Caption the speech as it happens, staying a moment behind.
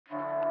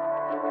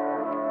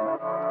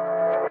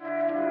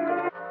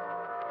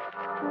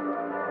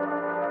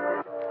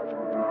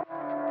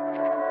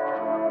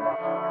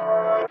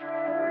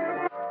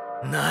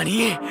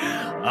何？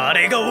あ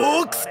れがウ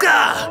ォークス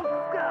か。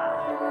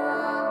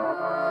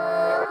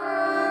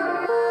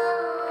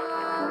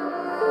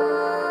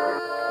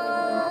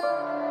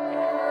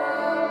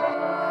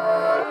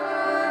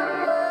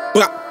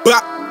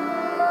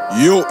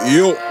Yo,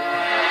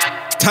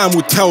 time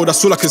will tell,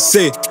 that's all I can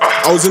say.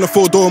 I was in the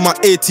 4-door with my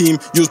A-team.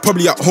 You was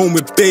probably at home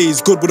with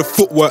Bays, good with the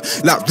footwork.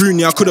 Like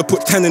Rooney, I could've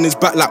put 10 in his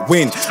back like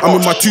Wayne. I'm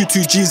with my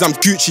 22Gs, I'm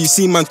Gucci.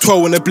 See man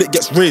 12 when the blick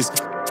gets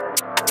raised.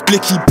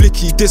 Blicky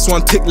Blicky, this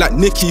one tick like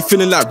Nicki.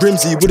 Feeling like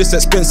Rimzee with this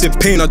expensive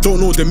pain. I don't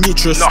know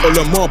Demetrius or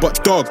Lemar,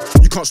 but darg,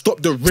 you can't stop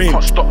the rain.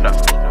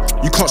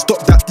 You can't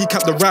stop that,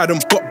 decamp the ride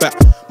and bop back.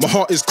 My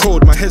heart is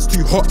cold, my head's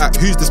too hot at.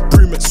 Who's this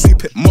broom it,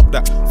 sweep it, mop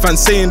that. Fans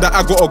saying that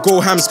I gotta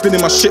go ham,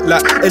 spinning my shit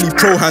like Ellie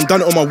Prohan.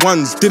 Done it on my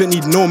ones, didn't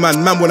need no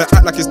man. Man wanna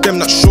act like it's them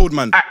that showed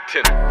man.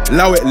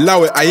 Allow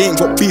it, I ain't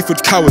got beef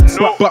with cowards.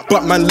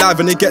 But man live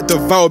and they get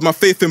devoured. My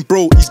faith in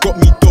bro, he's got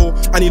me though.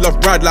 And he love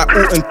ride like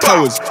Alton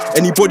Towers.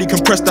 Anybody can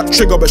press that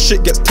trigger, but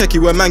shit gets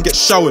techie where man gets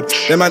showered.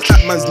 Them man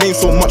at man's name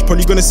so much,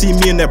 probably gonna see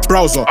me in their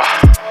browser.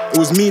 It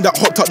was me that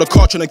hopped up the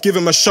car trying to give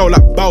him a show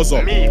like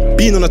Bowser.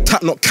 Being on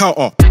attack, not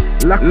counter.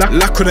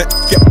 Lack on it,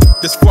 get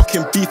this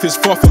fucking beef is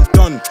far from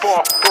done.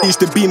 He used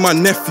to be my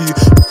nephew,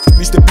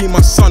 used to be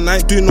my son. I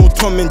ain't doing no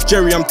Tom and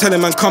Jerry, I'm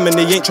telling man come and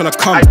they ain't tryna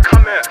come.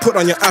 Put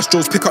on your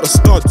Astros, pick up the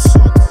studs.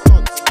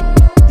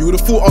 You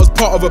would've thought I was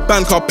part of a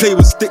band, car play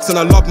with sticks and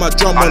I love my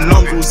drum on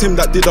lungs. It was him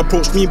that did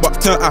approach me,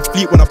 but turned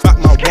athlete when I back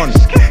my run.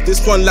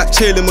 This one like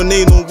Chalin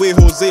Monet, no way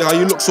Jose, how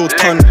you look so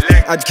ton.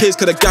 I'd case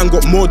cause the gang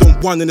got more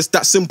than one, and it's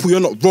that simple, you're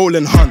not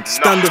rolling hunt.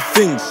 Standard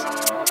things.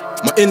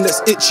 My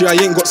index itchy, I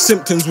ain't got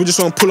symptoms. We just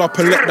wanna pull up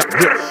and let that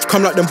rip.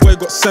 Come like them boy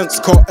got sense,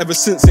 car ever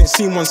since. Ain't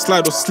seen one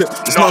slide or slip.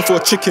 It's not for a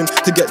chicken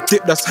to get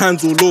dipped, that's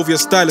hands all over your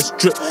stylist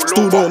drip.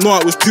 Still don't know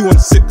it was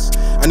 216,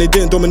 and they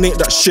didn't dominate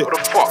that shit.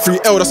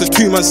 3L, that's a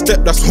 2-man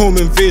step, that's home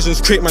invasion,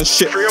 straight man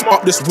shit.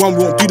 Up this one,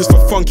 we won't do this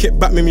for fun, kick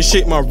back, make me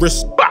shake my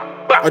wrist.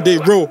 Are they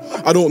real?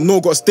 I don't know,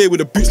 gotta stay with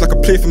the boots like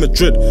I play for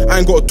Madrid. I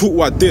ain't gotta talk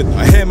what I did.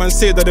 I hear man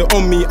say that they're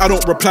on me, I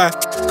don't reply.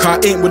 Cause I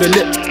ain't with a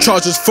lip,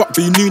 charges fuck, but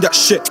you knew that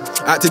shit.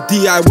 I had to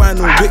DIY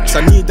no Wicks,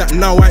 I need that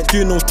now, I ain't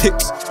doing no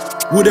ticks.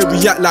 Would they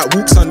react like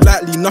Walkz?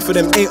 Unlikely, enough of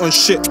them ain't on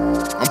shit.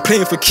 I'm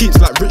playing for keeps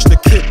like Rich the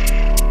Kid.